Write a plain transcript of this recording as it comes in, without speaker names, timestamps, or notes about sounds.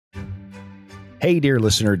Hey, dear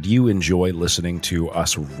listener, do you enjoy listening to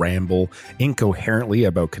us ramble incoherently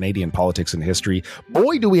about Canadian politics and history?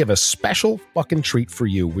 Boy, do we have a special fucking treat for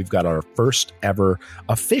you. We've got our first ever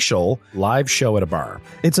official live show at a bar.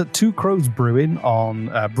 It's at Two Crows Brewing on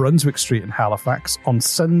Brunswick Street in Halifax on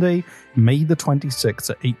Sunday, May the 26th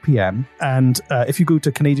at 8 p.m. And if you go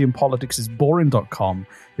to CanadianPoliticsIsBoring.com,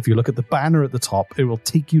 if you look at the banner at the top, it will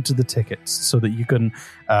take you to the tickets so that you can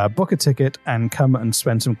book a ticket and come and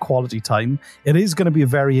spend some quality time. It is going to be a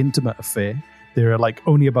very intimate affair. There are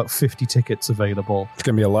only about 50 tickets available. It's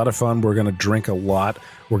going to be a lot of fun. We're going to drink a lot.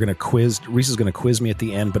 We're going to quiz. Reese is going to quiz me at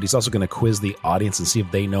the end, but he's also going to quiz the audience and see if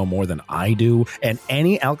they know more than I do. And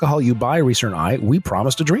any alcohol you buy, Reese and I, we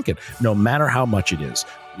promise to drink it, no matter how much it is.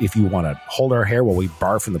 If you want to hold our hair while we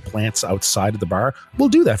barf from the plants outside of the bar, we'll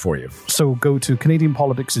do that for you. So go to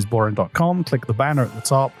CanadianPoliticsIsBoring.com, click the banner at the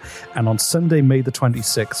top, and on Sunday, May the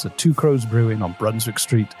 26th at Two Crows Brewing on Brunswick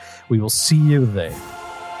Street, we will see you there.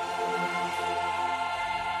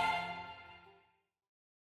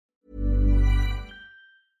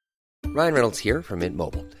 Ryan Reynolds here from Mint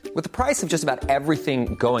Mobile. With the price of just about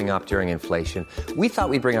everything going up during inflation, we thought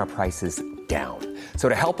we'd bring our prices down. So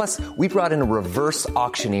to help us, we brought in a reverse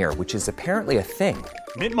auctioneer, which is apparently a thing.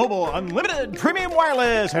 Mint Mobile Unlimited Premium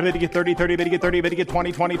Wireless. How to get 30, 30, how to get 30, how to get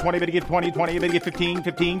 20, 20, 20, how to get 20, 20, how to get 15,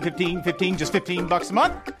 15, 15, 15, just $15 a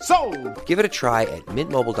month? Sold! Give it a try at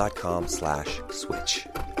mintmobile.com/switch.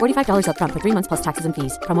 $45 up front for 3 months plus taxes and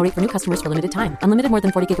fees. Promo rate for new customers for limited time. Unlimited more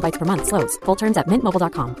than 40 gigabytes per month. Slows full terms at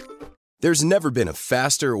mintmobile.com. There's never been a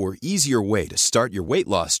faster or easier way to start your weight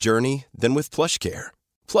loss journey than with PlushCare.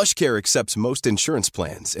 PlushCare accepts most insurance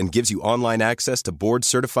plans and gives you online access to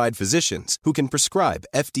board-certified physicians who can prescribe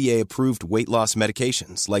FDA-approved weight loss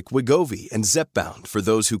medications like Wegovy and Zepbound for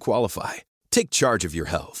those who qualify. Take charge of your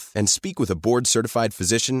health and speak with a board-certified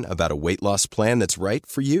physician about a weight loss plan that's right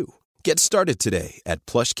for you. Get started today at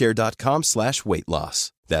plushcare.com/weight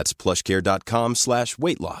loss. That's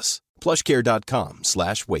plushcare.com/weight loss.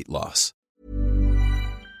 plushcare.com/weight loss.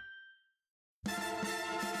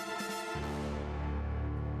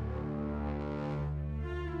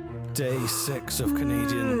 Day 6 of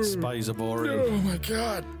Canadian Spies are Boring. Oh my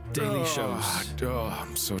God. Daily shows.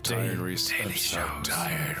 I'm so tired, Reese. Daily shows. I'm so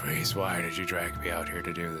tired, Reese. Why did you drag me out here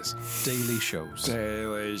to do this? Daily shows.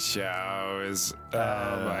 Daily shows.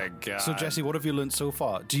 Oh my God. So, Jesse, what have you learned so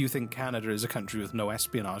far? Do you think Canada is a country with no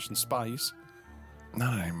espionage and spies?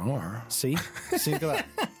 Not anymore. See? See, look at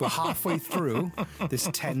that. We're halfway through this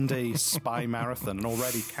 10-day spy marathon, and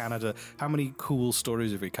already Canada, how many cool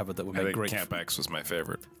stories have we covered that would make great? Camp X was my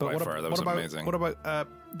favorite but by far. That was amazing. What about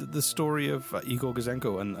the story of Igor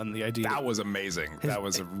Gazenko and the idea? That was amazing. That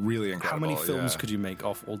was really incredible. How many films could you make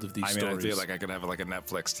off all of these stories? I feel like I could have a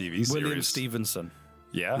Netflix TV series. William Stevenson.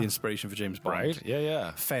 Yeah. The inspiration for James Bond. Right?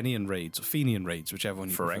 Yeah. Fenian Raids, or Fenian Raids, whichever one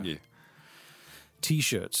you prefer.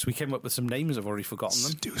 T-shirts. We came up with some names. I've already forgotten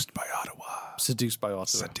them. Seduced by Ottawa. Seduced by Ottawa.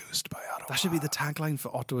 Seduced by Ottawa. That should be the tagline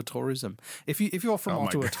for Ottawa Tourism. If you're from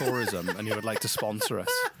Ottawa Tourism and you would like to sponsor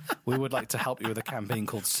us, we would like to help you with a campaign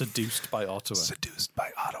called Seduced by Ottawa. Seduced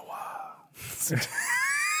by Ottawa.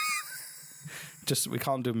 Just we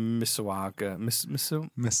can't do Mississauga.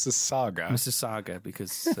 Mississauga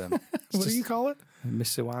because what do you call it?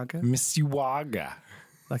 Mississauga. Mississauga.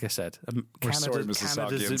 Like I said, We're sorry,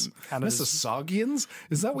 Mississaugians. Mississaugians?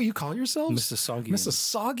 Is that what you call yourselves?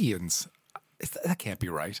 Mississaugians. That can't be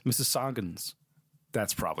right. Mississaugans.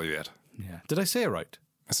 That's probably it. Yeah. Did I say it right?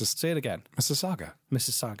 Say it again. Mississauga.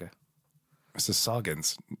 Mississauga.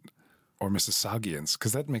 Mississaugans. Or Mississaugians,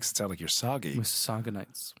 because that makes it sound like you're soggy.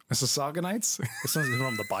 Mississauganites. Mississauganites? It's not even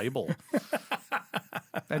from the Bible.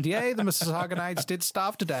 And yea, the Mississauganites did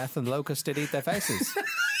starve to death and locusts did eat their faces.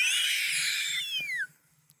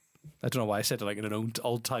 I don't know why I said it like in an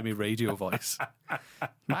old-timey radio voice.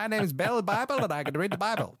 My name is Bill Bible and I can read the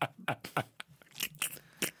Bible.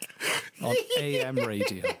 On AM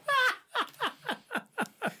radio.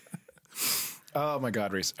 Oh my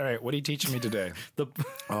God, Reese. All right, what are you teaching me today?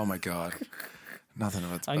 Oh my God. Nothing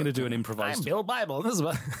of it. I'm going to do an improvised... I'm Bill Bible. This is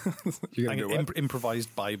what... You're going to do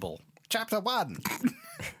improvised Bible. Chapter 1.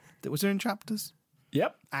 Was there in chapters?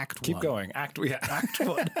 Yep. Act 1. Keep going. Act 1.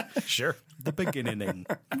 Sure. The beginning.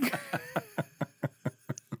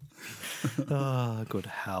 Oh, good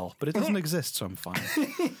hell. But it doesn't exist, so I'm fine.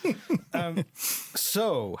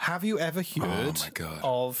 So, have you ever heard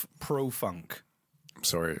of pro-funk? I'm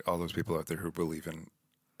sorry, all those people out there who believe in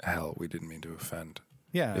hell, we didn't mean to offend.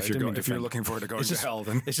 Yeah, if you're looking forward to going to hell,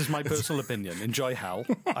 then... This is my personal opinion. Enjoy hell.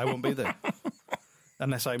 I won't be there.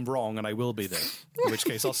 Unless I'm wrong and I will be there. In which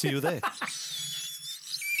case, I'll see you there.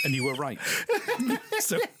 And you were right.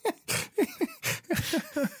 So...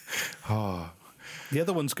 The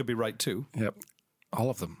other ones could be right too. Yep. All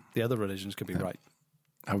of them. The other religions could be right.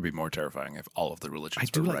 That would be more terrifying if all of the religions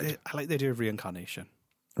I were do right. I like the idea of reincarnation.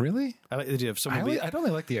 Really? I like the idea of someone. I'd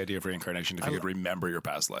only like the idea of reincarnation if you could remember your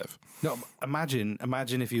past life. No, imagine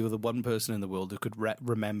if you were the one person in the world who could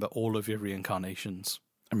remember all of your reincarnations.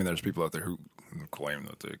 I mean, there's people out there who claim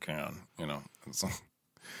that they can. You know, it's,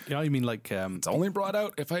 You know, you mean like it's only brought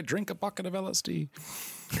out if I drink a bucket of LSD.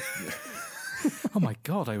 oh my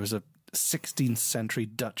God, I was a 16th century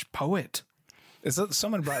Dutch poet. Is that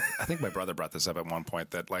someone brought? I think my brother brought this up at one point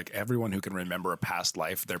that like everyone who can remember a past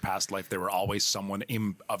life, their past life, they were always someone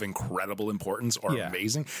of incredible importance or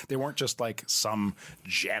amazing. They weren't just like some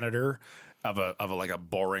janitor of a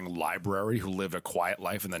boring library who lived a quiet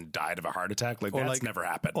life and then died of a heart attack. Like that's never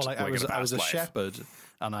happened. Or I was a life. shepherd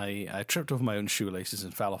and I tripped over my own shoelaces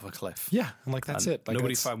and fell off a cliff. Yeah, and like that's it. Like,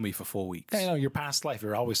 nobody found me for 4 weeks. Yeah, you know, your past life,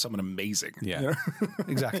 you're always someone amazing. Yeah, you know?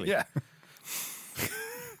 exactly. Yeah.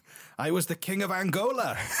 I was the king of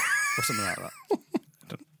Angola, or something like that.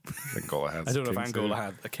 Angola has. I don't know if Angola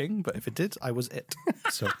had a king, but if it did, I was it.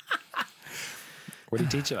 So, what are you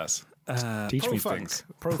teaching us? Teach me pro-funk. things.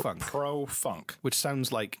 Pro-funk. Pro-funk. Which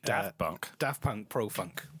sounds like Daft Punk. Daft Punk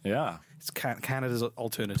pro-funk. Yeah. It's Canada's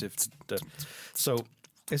alternative. So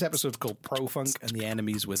this episode's called Pro-Funk and the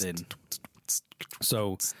Enemies Within.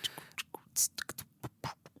 So,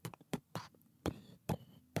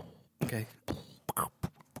 okay.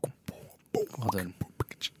 Well done.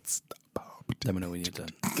 Let me know when you're done.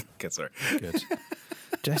 Good, sir. Good.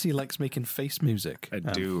 Jesse likes making face music. I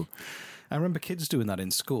do. I remember kids doing that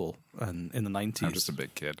in school and in the 90s. I'm just a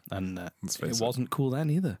big kid. And it wasn't cool then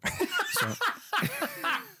either.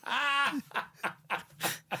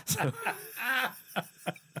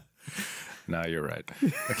 No, you're right.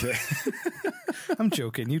 Okay. I'm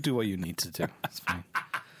joking. You do what you need to do. It's fine.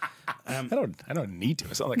 I don't need to.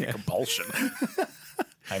 It's not like a compulsion.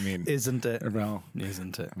 I mean, isn't it? Well,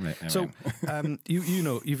 isn't it? I mean, so,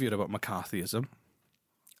 you've heard about McCarthyism.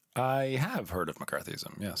 I have heard of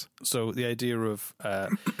McCarthyism. Yes. So the idea of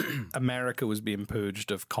America was being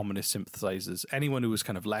purged of communist sympathizers. Anyone who was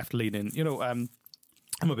kind of left leaning. You know, I'm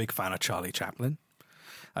a big fan of Charlie Chaplin.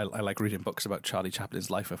 I like reading books about Charlie Chaplin's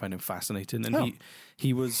life. I find him fascinating, and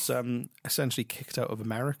he was essentially kicked out of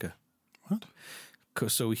America. What?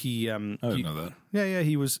 So he, I didn't know that. Yeah,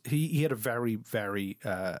 he had a very, very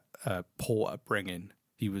poor upbringing.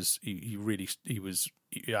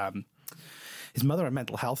 His mother had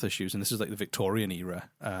mental health issues, and this is like the Victorian era.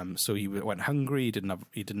 So he went hungry. He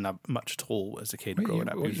didn't have much at all as a kid growing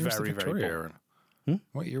up. He was very, very poor.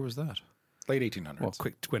 What year was that? Late 1800s. Well,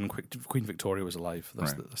 when Queen Victoria was alive.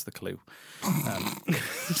 That's the clue.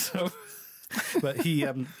 But he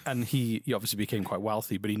obviously became quite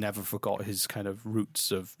wealthy, but he never forgot his kind of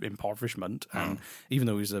roots of impoverishment. And even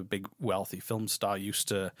though he was a big wealthy film star, used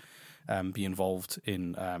to be involved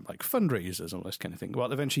in like fundraisers and all this kind of thing.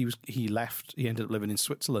 Well, eventually he left. He ended up living in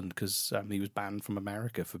Switzerland because he was banned from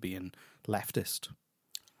America for being leftist.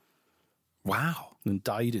 Wow. And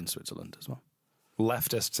died in Switzerland as well.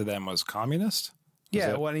 Leftist to them was communist?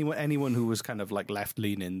 Yeah, well, anyone who was kind of like left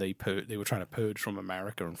leaning, they were trying to purge from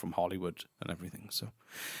America and from Hollywood and everything. So,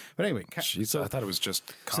 but anyway, I thought it was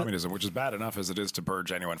just communism, which is bad enough as it is to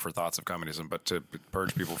purge anyone for thoughts of communism, but to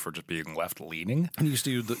purge people for just being left leaning. And he used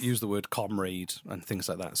to use the word comrade and things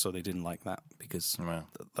like that, so they didn't like that because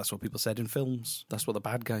that's what people said in films. That's what the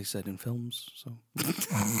bad guys said in films. So,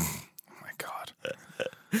 oh my God,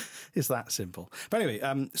 it's that simple. But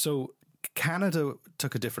anyway, so Canada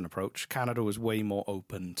took a different approach. Canada was way more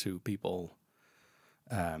open to people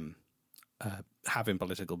having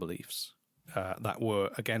political beliefs that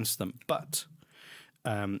were against them. But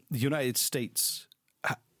the United States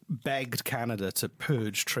begged Canada to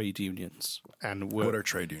purge trade unions. And what are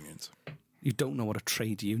trade unions? You don't know what a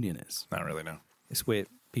trade union is? Not really, no. It's where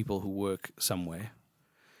people who work somewhere,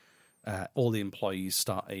 all the employees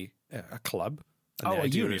start a club. A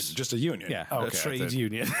union, just a union. Yeah, a trade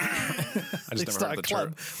union. I just never heard the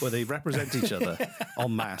club where they represent each other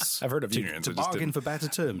en masse. I've heard of unions. To bargain for better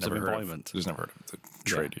terms of employment. Just never heard of the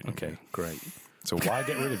trade union. Okay, great. So why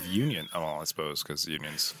get rid of union? Oh, well, I suppose because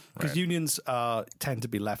unions. Because unions tend to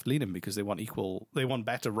be left leaning because they want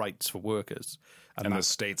better rights for workers, and the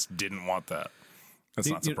states didn't want that. That's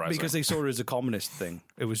not surprising because they saw it as a communist thing.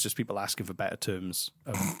 It was just people asking for better terms.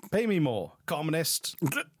 Pay me more, communist.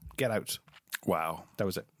 Get out. Wow. That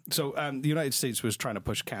was it. So the United States was trying to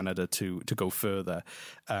push Canada to go further.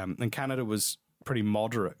 And Canada was pretty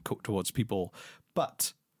moderate towards people.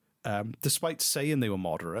 But despite saying they were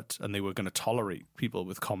moderate and they were going to tolerate people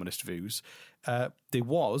with communist views, there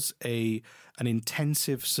was an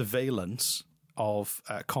intensive surveillance of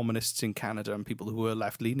communists in Canada and people who were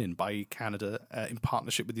left-leaning by Canada in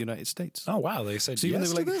partnership with the United States. Oh, wow. They said So even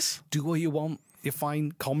yes they were to like, this? do what you want. You're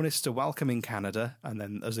fine. Communists are welcome in Canada. And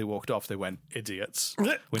then as they walked off, they went, idiots.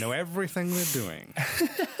 We know everything they're doing.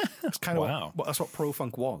 It's kind of Wow. that's what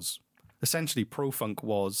Pro-Funk was. Essentially, Pro-Funk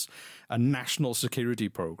was a national security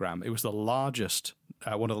program. It was the largest,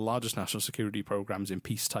 one of the largest national security programs in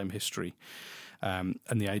peacetime history. And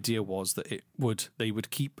the idea was that they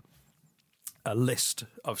would keep a list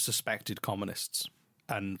of suspected communists.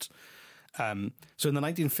 And so in the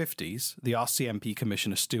 1950s, the RCMP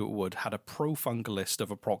Commissioner Stuart Wood had a Pro-Funk list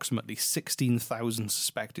of approximately 16,000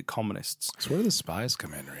 suspected communists. So where do the spies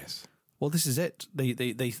come in, Reese? Well, this is it. They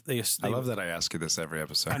I love that I ask you this every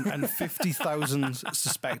episode. and 50,000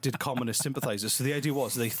 suspected communist sympathizers. So the idea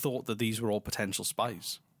was they thought that these were all potential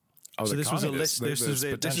spies. Oh, So the this was a communists, list. This the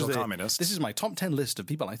was potential communists. This is my top 10 list of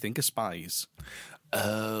people I think are spies.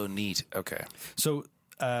 Oh, neat. Okay. So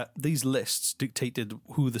these lists dictated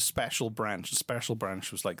who the special branch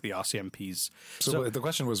was like the RCMP's. So the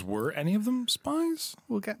question was, were any of them spies?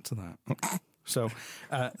 We'll get to that. So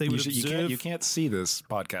they would observe. You can't see this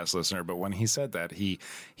podcast listener, but when he said that, he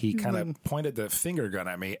kind of pointed the finger gun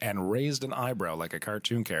at me and raised an eyebrow like a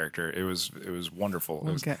cartoon character. It was wonderful.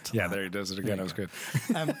 We'll get to yeah, that. there he does it again. It was good.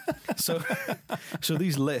 So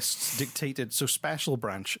these lists dictated. So special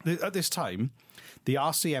branch at this time, the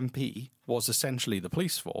RCMP was essentially the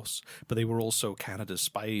police force, but they were also Canada's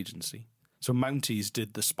spy agency. So Mounties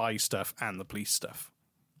did the spy stuff and the police stuff.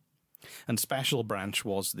 And Special Branch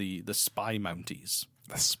was the spy Mounties.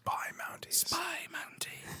 The spy Mounties. Spy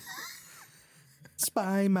Mountie.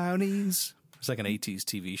 Spy Mounties. It's like an 80s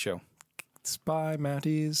TV show. Spy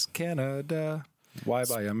Mounties, Canada. Why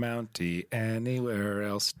buy a Mountie anywhere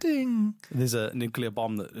else? Ding. There's a nuclear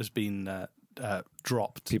bomb that has been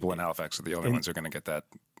dropped. People in Halifax are the only ones who are going to get that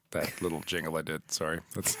little jingle I did. Sorry.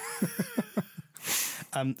 That's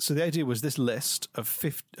So the idea was this list of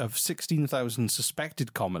 16,000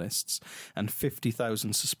 suspected communists and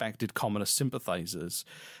 50,000 suspected communist sympathizers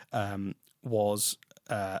was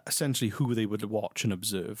essentially who they would watch and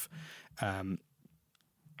observe. And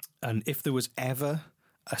if there was ever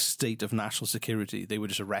a state of national security, they would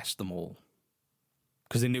just arrest them all.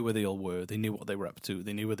 Because they knew where they all were. They knew what they were up to.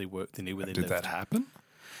 They knew where they worked. They knew where they lived. Did that happen?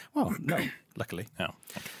 Well, no, luckily. No.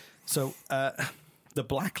 So the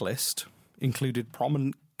blacklist included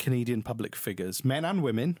prominent Canadian public figures, men and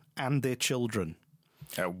women, and their children.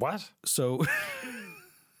 What? So,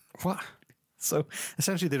 What? so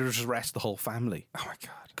essentially, they would just arrest the whole family. Oh my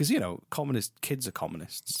God. Because, communist kids are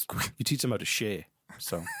communists. You teach them how to share.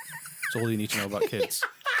 So that's all you need to know about kids.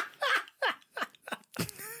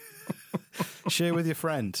 Share with your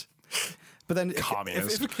friend. But then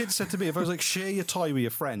if a kid said to me, if I was like, share your toy with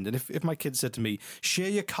your friend, and if my kid said to me, share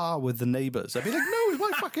your car with the neighbours, I'd be like, no, it's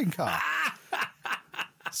my fucking car.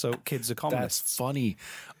 So kids are communists. That's funny.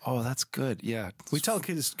 Oh, that's good. Yeah. We tell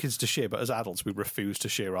kids to share, but as adults, we refuse to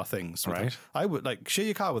share our things. Right. I would like share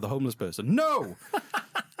your car with a homeless person. No!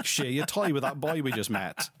 Share your toy with that boy we just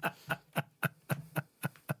met.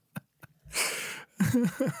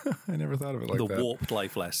 I never thought of it like that. The warped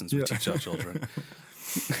life lessons we teach our children.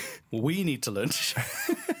 We need to learn to share.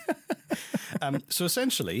 So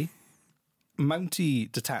essentially, Mountie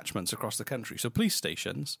detachments across the country, so police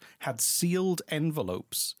stations, had sealed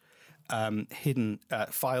envelopes hidden,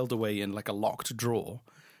 filed away in like a locked drawer,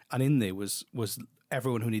 and in there was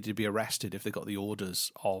everyone who needed to be arrested if they got the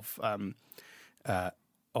orders of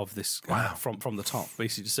this from the top,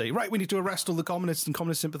 basically to say, right, we need to arrest all the communists and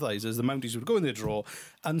communist sympathizers. The Mounties would go in their drawer,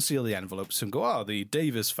 unseal the envelopes, and go, the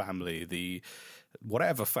Davis family, the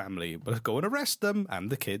whatever family, but go and arrest them and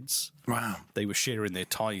the kids. Wow. They were sharing their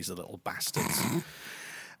toys, the little bastards.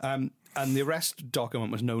 And the arrest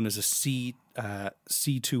document was known as a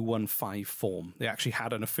C215 form. They actually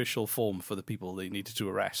had an official form for the people they needed to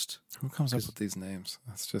arrest. Who comes up with these names?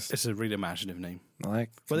 That's just... It's a really imaginative name. Well,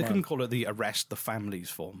 they couldn't call it the arrest the families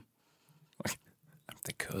form.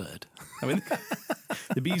 They could. I mean,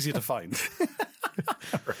 they'd be easier to find.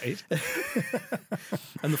 Right.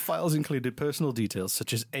 And the files included personal details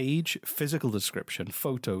such as age, physical description,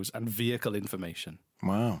 photos, and vehicle information.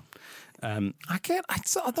 Wow. I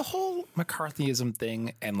saw the whole McCarthyism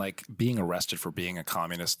thing and like being arrested for being a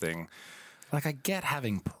communist thing. Like, I get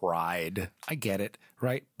having pride. I get it.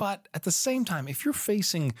 Right. But at the same time, if you're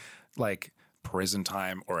facing like prison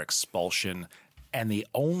time or expulsion and the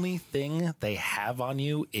only thing they have on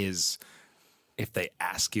you is if they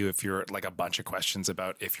ask you if you're like a bunch of questions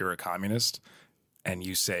about if you're a communist and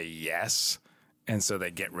you say yes, And so they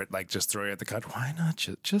get rid, like, just throw you at the cut. Why not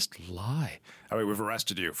just lie? All right, we've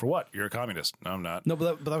arrested you. For what? You're a communist. No, I'm not. No,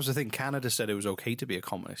 but that was the thing. Canada said it was okay to be a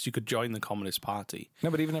communist. You could join the Communist Party. No,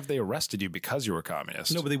 but even if they arrested you because you were a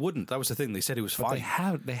communist. No, but they wouldn't. That was the thing. They said it was fine.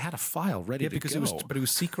 They had a file ready to because go. it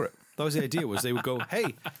was secret. That was the idea, was they would go,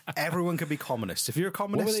 hey, everyone can be communist. If you're a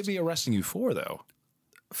communist... What would they be arresting you for, though?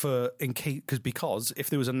 Because if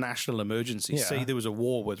there was a national emergency, say there was a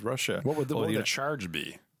war with Russia... What would the charge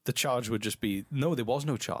be? The charge would just be, no, there was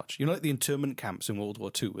no charge. You know, like the internment camps in World War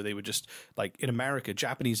II, where they were just, like, in America,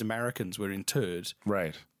 Japanese Americans were interred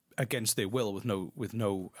against their will with no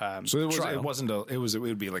so trial. it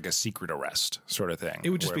would be like a secret arrest sort of thing. It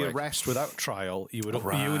would just be arrest without trial. You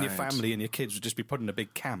and your family and your kids would just be put in a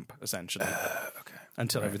big camp, essentially,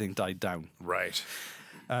 until everything died down. Right.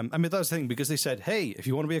 I mean, that was the thing, because they said, hey, if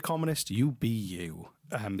you want to be a communist, you be you.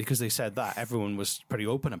 Because they said that, everyone was pretty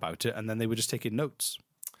open about it, and then they were just taking notes.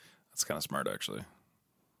 That's kind of smart, actually.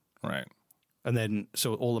 Right. And then,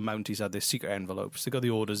 so all the Mounties had their secret envelopes. They got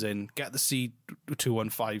the orders in, get the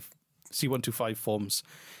C125 forms.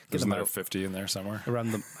 There's another 50 in there somewhere.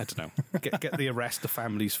 Around them, I don't know. Get the arrest the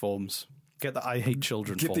families forms. Get the I hate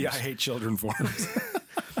children forms. Get the I hate children forms.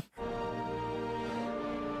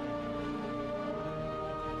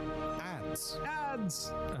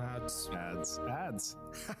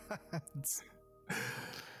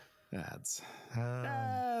 Ads.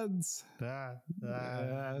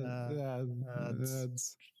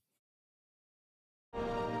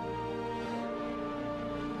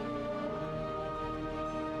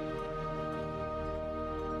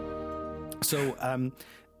 So,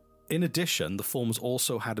 in addition, the forms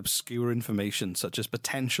also had obscure information such as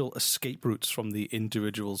potential escape routes from the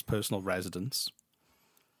individual's personal residence.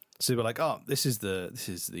 So they were like, "Oh, this is the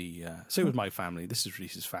so with my family. This is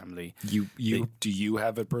Reese's family. Do you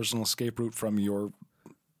have a personal escape route from your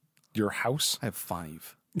house? I have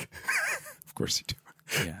 5. Of course you do.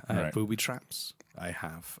 Yeah, I have booby traps. I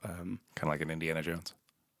have kind of like an Indiana Jones.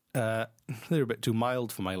 They're a bit too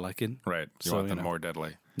mild for my liking. Right. You want them more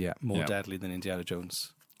deadly. Yeah, more deadly than Indiana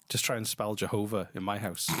Jones. Just try and spell Jehovah in my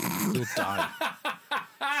house. You'll die.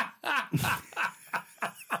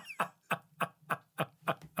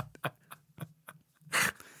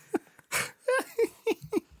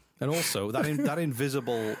 And also, that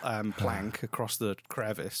invisible plank across the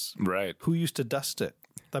crevice. Right. Who used to dust it?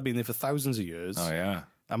 That'd been there for thousands of years. Oh, yeah.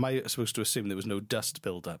 Am I supposed to assume there was no dust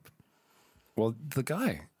build-up? Well, the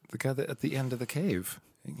guy that at the end of the cave.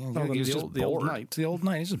 He was just bored. The old knight. The old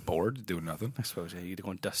knight. He's just bored, doing nothing. I suppose, yeah. You'd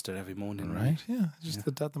go and dust it every morning. Right? Yeah. Just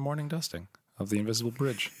the morning dusting of the invisible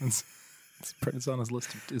bridge. It's on his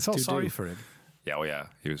list. I felt sorry for him. Yeah, well, yeah.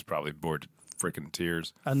 He was probably bored to freaking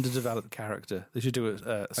tears. Underdeveloped character. They should do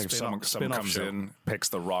a if someone comes in, picks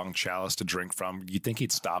the wrong chalice to drink from, you'd think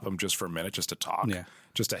he'd stop him just for a minute, just to talk,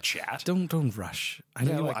 just to chat. Don't rush. I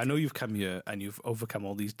know you've come here and you've overcome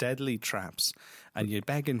all these deadly traps, and you're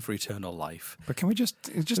begging for eternal life. But can we just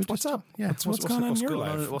what's up? Yeah, what's going on in your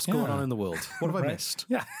life? What's going on in the world? What have I missed?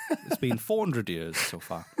 Yeah, it's been 400 years so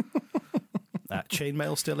far.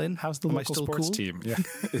 Chainmail still in? How's the local sports team? Yeah,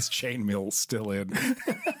 is Chainmail still in?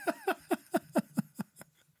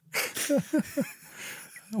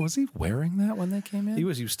 Was he wearing that when they came in? He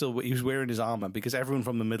was wearing his armor, because everyone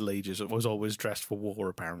from the Middle Ages was always dressed for war,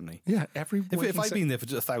 apparently. Yeah, if I'd been there for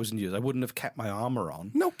 1,000 years, I wouldn't have kept my armor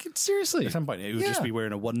on. No, seriously. At some point, it would just be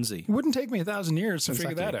wearing a onesie. It wouldn't take me 1,000 years to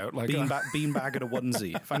figure that out. Like beanbag and a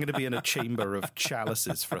onesie. If I'm going to be in a chamber of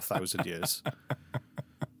chalices for 1,000 years.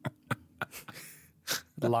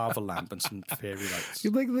 Lava lamp and some fairy lights.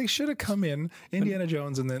 Like they should have come in, Indiana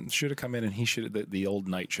Jones, and then should have come in, and the old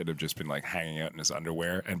knight should have just been like hanging out in his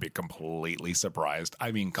underwear and be completely surprised.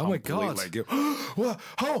 I mean, completely, oh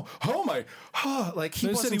my god! Like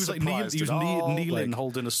he said he was like kneeling,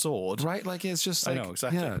 holding a sword, right? Like it's just like, I know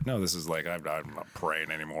exactly. Yeah, no, this is like I'm not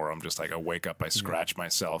praying anymore. I'm just like I wake up, I scratch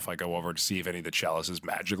myself, I go over to see if any of the chalices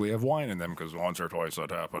magically have wine in them, because once or twice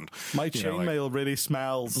that happened. My chainmail really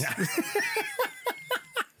smells. Yeah.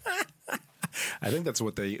 I think that's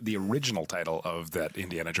what the original title of that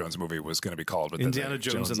Indiana Jones movie was going to be called. But Indiana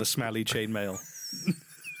Jones and the Smelly Chainmail.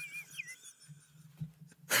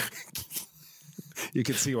 You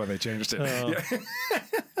could see why they changed it.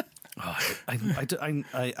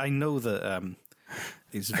 I know that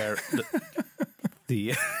it's very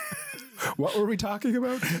the. What were we talking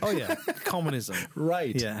about? Oh yeah, communism.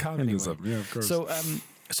 Right. Yeah. Communism. Anyway. Yeah, of course. So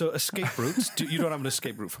So escape routes. You don't have an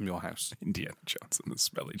escape route from your house. Indiana Jones and the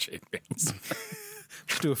Smelly Chain Bands.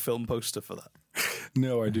 Just do a film poster for that.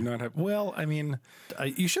 No, I do not have. Well, I mean,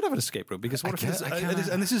 you should have an escape route because what if this,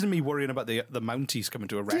 and this isn't me worrying about the Mounties coming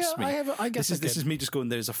to arrest me. I guess this is me just going.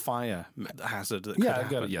 There's a fire hazard. That I've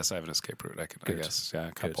got it. Yes, I have an escape route. I guess. Yeah,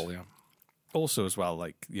 a couple. Good. Yeah. Also, as well,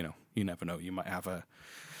 like you never know. You might have a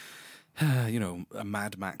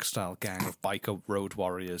Mad Max style gang of biker road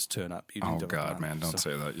warriors turn up. Oh God, man! Don't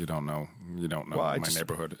say that. You don't know. You don't know my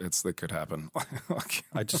neighborhood. It could happen.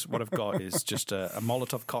 What I've got is just a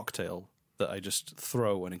Molotov cocktail that I just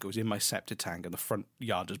throw and it goes in my septic tank and the front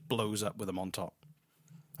yard just blows up with them on top.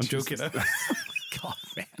 I'm joking. God,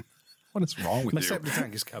 man, what is wrong with my you? My septic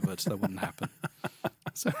tank is covered, so that wouldn't happen.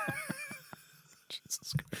 So,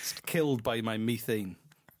 Jesus Christ! Killed by my methane.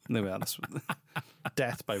 No, that's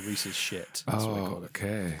death by Reese's shit. That's what I call it.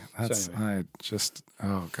 Okay. That's anyway.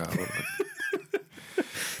 Oh God.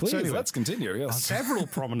 Please, So anyway, let's continue. Yes. Several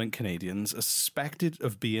prominent Canadians are suspected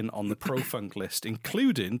of being on the pro-funk list,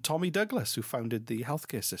 including Tommy Douglas, who founded the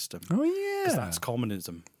healthcare system. Oh yeah, because that's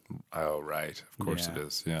communism. Oh right, of course it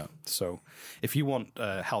is. Yeah. So if you want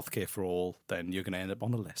healthcare for all, then you're going to end up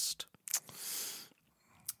on a list.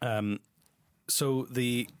 So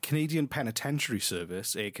the Canadian Penitentiary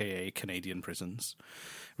Service, aka Canadian Prisons,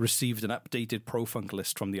 received an updated pro-funk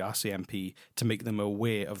list from the RCMP to make them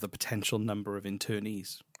aware of the potential number of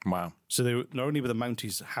internees. Wow. So they were, not only were the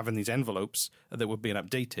Mounties having these envelopes that were being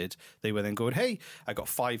updated, they were then going, hey, I got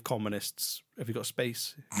 5 communists. Have you got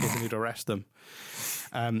space? In case I need to arrest them.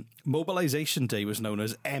 Mobilization Day was known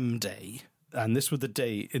as M-Day. And this was the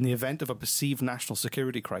day, in the event of a perceived national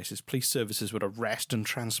security crisis, police services would arrest and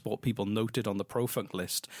transport people noted on the pro-funk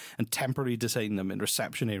list and temporarily detain them in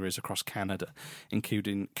reception areas across Canada,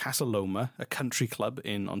 including Casa Loma, a country club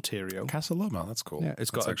in Ontario. Casa Loma, that's cool. Yeah,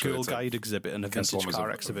 it's got a Girl Guide exhibit and a vintage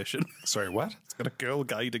car exhibition. Sorry, what? It's got a Girl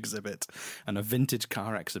Guide exhibit and a vintage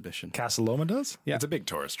car exhibition. Casa Loma does? Yeah. It's a big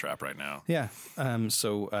tourist trap right now. Yeah.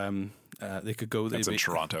 They could go there. It's in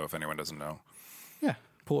Toronto, if anyone doesn't know. Yeah,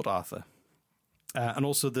 Port Arthur. And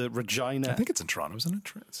also the Regina. I think it's in Toronto, isn't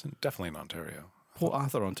it? It's definitely in Ontario. Port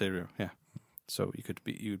Arthur, Ontario. Yeah. So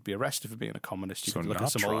you'd be arrested for being a communist. You could look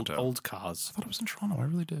at some old cars. I thought it was in Toronto. I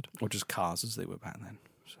really did. Or just cars as they were back then.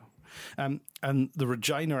 So, and the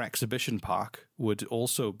Regina Exhibition Park would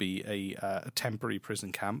also be a temporary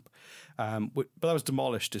prison camp, but that was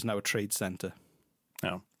demolished. Is now a trade centre.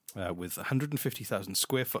 Oh. With 150,000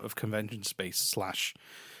 square foot of convention space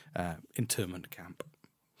 / internment camp.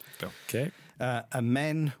 Okay.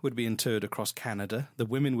 Men would be interred across Canada. The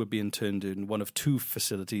women would be interned in one of 2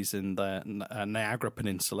 facilities in the Niagara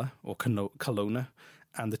Peninsula or Kelowna,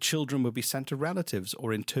 and the children would be sent to relatives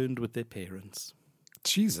or interned with their parents.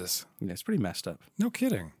 Jesus. Yeah, it's pretty messed up. No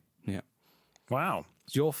kidding. Yeah. Wow.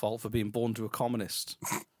 It's your fault for being born to a communist.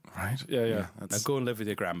 Right? Yeah. Now go and live with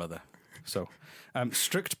your grandmother. So,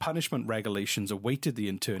 strict punishment regulations awaited the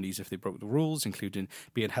internees if they broke the rules, including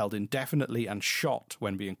being held indefinitely and shot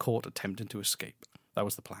when being caught attempting to escape. That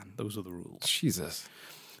was the plan. Those are the rules. Jesus.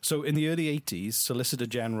 So, in the early 80s, Solicitor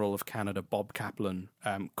General of Canada, Bob Kaplan,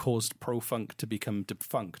 caused pro-funk to become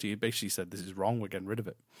defunct. He basically said, this is wrong, we're getting rid of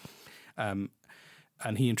it.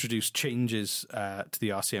 And he introduced changes to the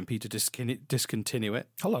RCMP to discontinue it.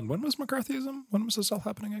 Hold on, when was McCarthyism? When was this all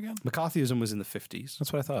happening again? McCarthyism was in the 50s.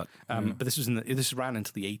 That's what I thought. But this ran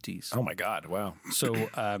into the 80s. Oh my God! Wow. So,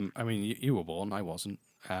 I mean, you were born. I wasn't.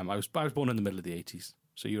 I was born in the middle of the 80s.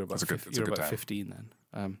 So you're about 15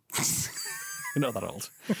 then. You're not that old.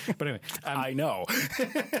 But anyway. I know.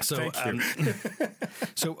 So, Thank you.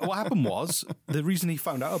 So what happened was, the reason he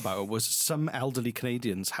found out about it was some elderly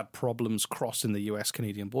Canadians had problems crossing the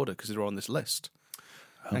US-Canadian border because they were on this list.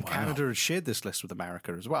 And Canada had shared this list with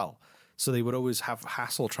America as well. So they would always have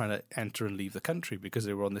hassle trying to enter and leave the country because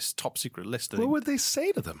they were on this top secret list. What would they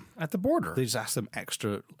say to them at the border? They just ask them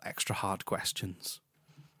extra hard questions.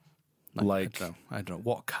 Like I don't know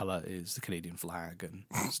what color is the Canadian flag and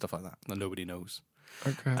stuff like that. And nobody knows.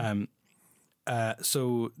 Okay.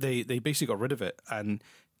 So they basically got rid of it, and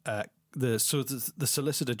the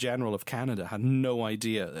Solicitor General of Canada had no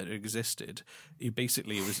idea that it existed. It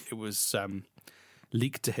was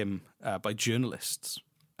leaked to him by journalists,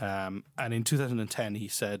 and in 2010 he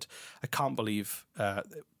said, "I can't believe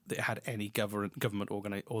it had any government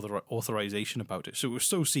authorization about it." So it was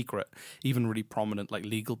so secret, even really prominent, like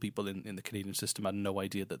legal people in the Canadian system had no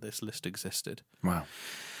idea that this list existed. Wow.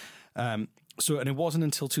 And it wasn't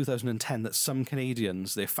until 2010 that some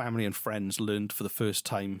Canadians, their family and friends, learned for the first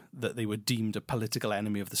time that they were deemed a political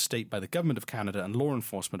enemy of the state by the government of Canada and law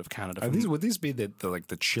enforcement of Canada. Would these be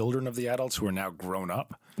the children of the adults who are now grown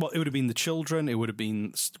up? Well, it would have been the children. It would have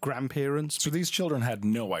been grandparents. So these children had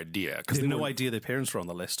no idea They had no idea their parents were on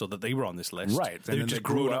the list or that they were on this list. Right. They And then just they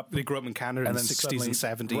grew up. They grew up in Canada in the 60s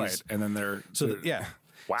and 70s. Right. And then they're Yeah.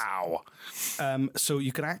 Wow. So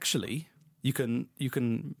you can actually, you can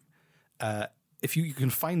if you can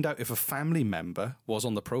find out if a family member was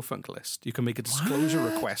on the Profunk list, you can make a disclosure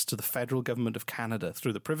request to the federal government of Canada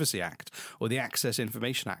through the Privacy Act or the Access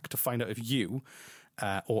Information Act to find out if you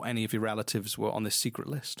or any of your relatives were on this secret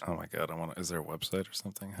list. Oh my God! Is there a website or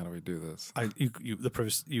something? How do we do this?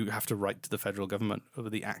 You have to write to the federal government over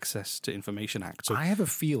the Access to Information Act. So I have a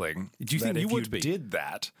feeling. Do you think that you if would be? Did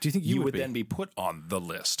that? Do you think you would be? then be put on the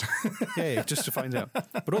list? yeah, just to find out.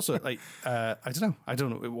 But also, I don't know. I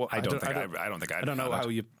don't know. I don't think I don't know how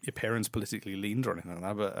your parents politically leaned or anything like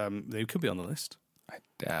that. But they could be on the list. I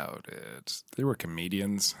doubt it. They were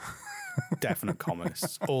comedians. Definite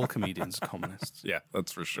communists. All comedians are communists. Yeah,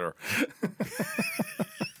 that's for sure.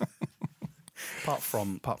 Apart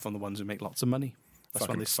from the ones who make lots of money. That's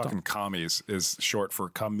when they stop. Fucking commies is short for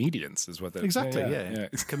comedians, is what they exactly. Yeah.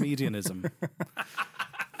 It's comedianism.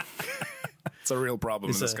 It's a real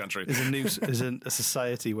problem in this country. Is a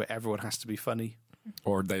society where everyone has to be funny,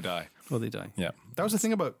 or they die. Or they die. Yeah, that was the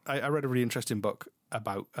thing about. I read a really interesting book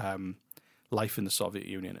about life in the Soviet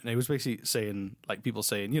Union, and it was basically saying, like, people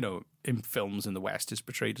saying, in films in the West, it's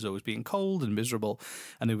portrayed as always being cold and miserable,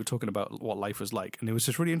 and they were talking about what life was like, and it was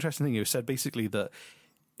this really interesting thing. It said basically that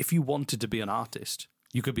if you wanted to be an artist,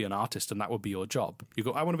 you could be an artist, and that would be your job. You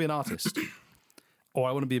go, I want to be an artist, or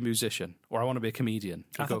I want to be a musician, or I want to be a comedian.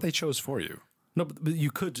 I thought they chose for you. No, but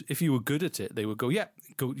you could, if you were good at it, they would go, yeah,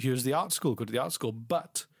 go. Here's the art school. Go to the art school,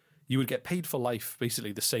 but you would get paid for life,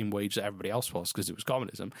 basically the same wage that everybody else was, because it was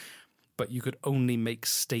communism. But you could only make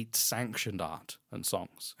state-sanctioned art and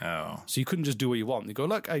songs. Oh. So you couldn't just do what you want. You go,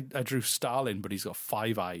 look, I drew Stalin, but he's got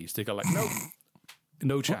 5 eyes. They go like,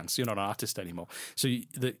 no chance. You're not an artist anymore. So if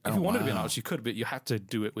you wanted to be an artist, you could, but you had to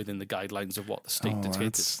do it within the guidelines of what the state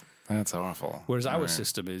dictated. That's awful. Whereas our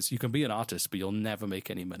system is, you can be an artist, but you'll never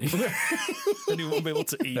make any money. And you won't be able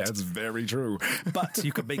to eat. That's very true. But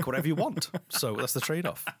you can make whatever you want. So that's the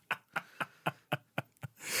trade-off.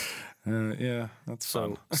 Yeah, that's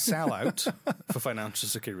so fun. Sell out for financial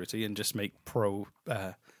security and just make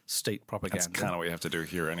pro-state propaganda. That's kind of what you have to do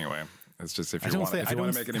here anyway. It's just if you want to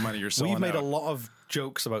make any money, you're selling We've made out. a lot of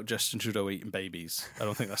jokes about Justin Trudeau eating babies. I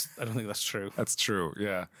don't think that's true. That's true.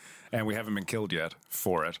 Yeah, and we haven't been killed yet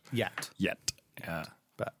for it. Yet. Yeah.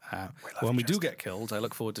 But when we do get killed, I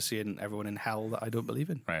look forward to seeing everyone in hell that I don't believe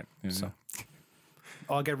in. Right. Yeah. So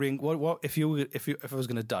I'll get what if I was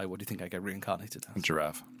going to die? What do you think I get reincarnated as? A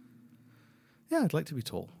giraffe. Yeah, I'd like to be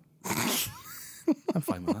tall. I'm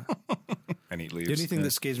fine with that. And eat leaves. The only thing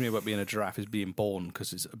that scares me about being a giraffe is being born,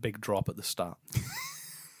 because it's a big drop at the start.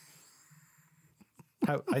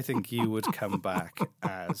 I think you would come back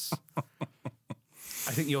as...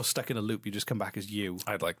 I think you're stuck in a loop. You just come back as you.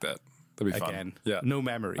 I'd like that. That'd be fun. Again. Yeah. No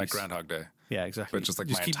memories. Like Groundhog Day. Yeah, exactly. But just like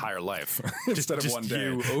my entire life. Instead of just one day.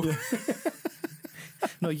 You.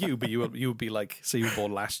 No, you, but you would be like, say you were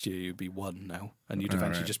born last year, you'd be 1 now, and you'd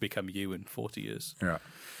eventually just become you in 40 years. Yeah.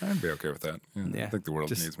 I'd be okay with that. Yeah. I think the world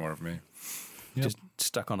needs more of me. Just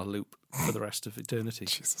stuck on a loop for the rest of eternity.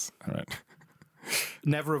 Jesus. All right.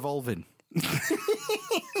 Never evolving.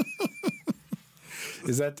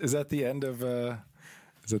 Is that the end of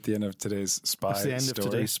is that the end of today's spy story? That's the end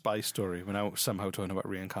of today's spy story. We're now somehow talking about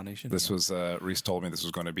reincarnation. This was Reese told me this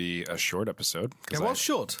was going to be a short episode. It was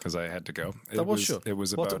short because I had to go. That was short. It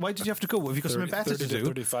was about. Why did you have to go? Have you got something better to do?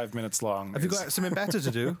 35 minutes long. Have you got something better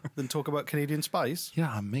to do than talk about Canadian spies?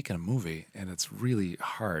 Yeah, I'm making a movie, and it's really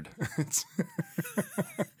hard.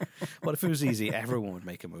 What if it was easy? Everyone would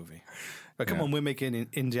make a movie. But come on, we're making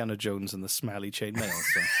Indiana Jones and the Smelly Chainmail.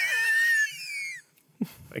 So.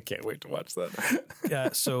 I can't wait to watch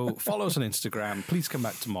that. So follow us on Instagram. Please come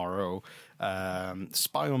back tomorrow.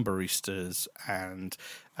 Spy on baristas and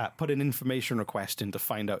put an information request in to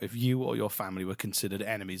find out if you or your family were considered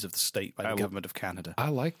enemies of the state by the government of Canada. I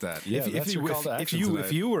like that. Yeah, if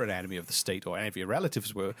you were an enemy of the state or any of your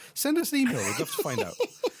relatives were, send us an email. We'd love to find out.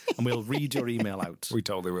 And we'll read your email out. We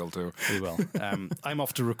totally will too. We will. I'm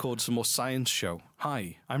off to record some more science show.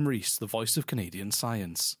 Hi, I'm Reese, the voice of Canadian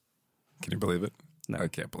science. Can you believe it? No. I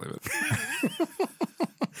can't believe it.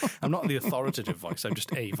 I'm not the authoritative voice. I'm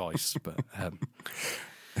just a voice. But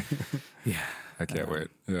yeah, I can't wait.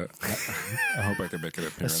 Yeah, I hope I can make an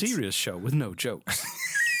appearance. A serious show with no jokes.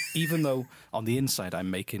 Even though on the inside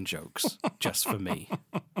I'm making jokes just for me.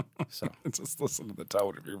 So just listen to the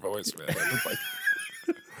tone of your voice, man. It's like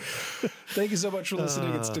Thank you so much for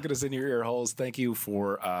listening and sticking us in your ear holes. Thank you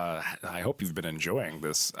for, I hope you've been enjoying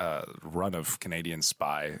this run of Canadian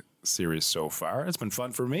Spy series so far. It's been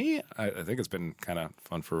fun for me. I think it's been kind of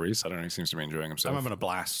fun for Reese. I don't know. He seems to be enjoying himself. I'm having a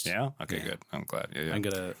blast. Yeah? Okay, good. I'm glad. Yeah. I'm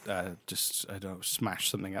going to smash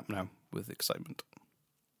something up now with excitement.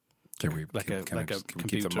 Can we keep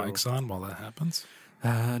the mics on while that happens?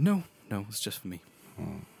 No, it's just for me.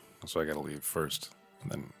 So I got to leave first.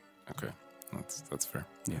 And then, okay. That's fair.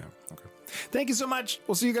 Yeah. Okay. Thank you so much.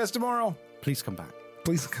 We'll see you guys tomorrow. Please come back.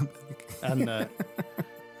 Please come back. And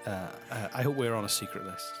I hope we're on a secret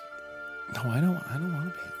list. No, I don't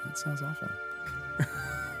want to be. That sounds awful.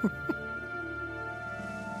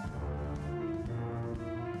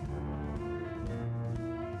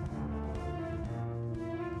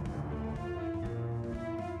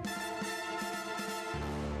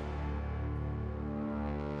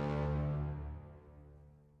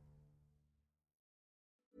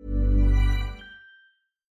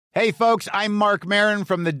 Hey, folks, I'm Mark Maron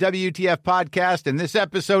from the WTF Podcast, and this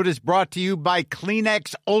episode is brought to you by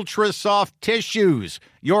Kleenex Ultra Soft Tissues,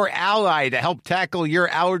 your ally to help tackle your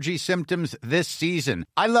allergy symptoms this season.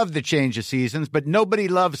 I love the change of seasons, but nobody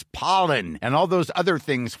loves pollen and all those other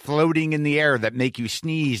things floating in the air that make you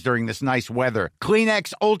sneeze during this nice weather.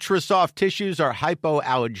 Kleenex Ultra Soft Tissues are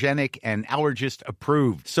hypoallergenic and allergist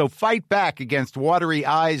approved, so fight back against watery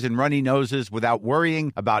eyes and runny noses without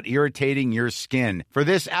worrying about irritating your skin. For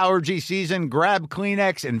this allergy season, grab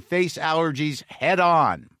Kleenex and face allergies head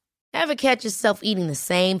on. Ever catch yourself eating the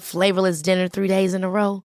same flavorless dinner 3 days in a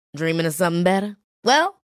row? Dreaming of something better?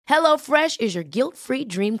 Well, HelloFresh is your guilt-free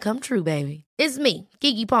dream come true, baby. It's me,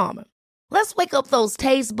 Keke Palmer. Let's wake up those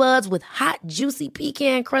taste buds with hot, juicy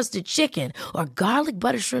pecan-crusted chicken or garlic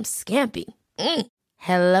butter shrimp scampi.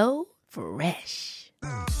 Hello Fresh.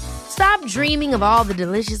 Stop dreaming of all the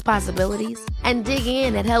delicious possibilities and dig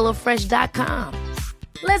in at HelloFresh.com.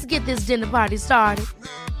 Let's get this dinner party started.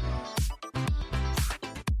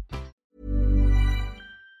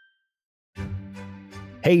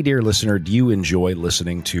 Hey, dear listener, do you enjoy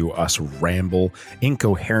listening to us ramble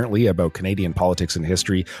incoherently about Canadian politics and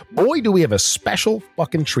history? Boy, do we have a special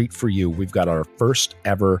fucking treat for you. We've got our first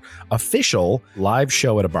ever official live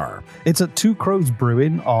show at a bar. It's at Two Crows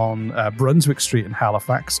Brewing on Brunswick Street in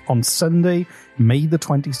Halifax on Sunday, May the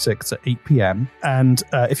 26th at 8 p.m. And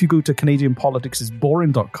if you go to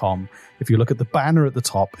CanadianPoliticsIsBoring.com, if you look at the banner at the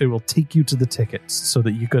top, it will take you to the tickets so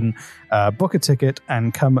that you can book a ticket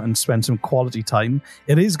and come and spend some quality time.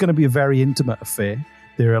 It is going to be a very intimate affair.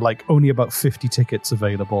 There are only about 50 tickets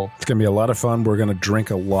available. It's going to be a lot of fun. We're going to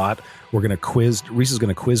drink a lot. We're going to quiz. Reese is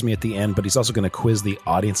going to quiz me at the end, but he's also going to quiz the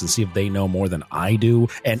audience and see if they know more than I do.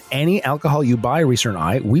 And any alcohol you buy, Reese and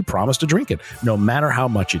I, we promise to drink it, no matter how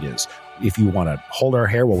much it is. If you want to hold our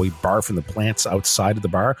hair while we barf in the plants outside of the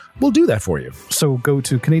bar, we'll do that for you. So go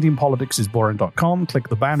to CanadianPoliticsIsBoring.com, click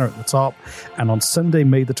the banner at the top, and on Sunday,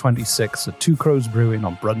 May the 26th at Two Crows Brewing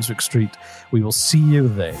on Brunswick Street, we will see you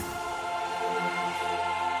there.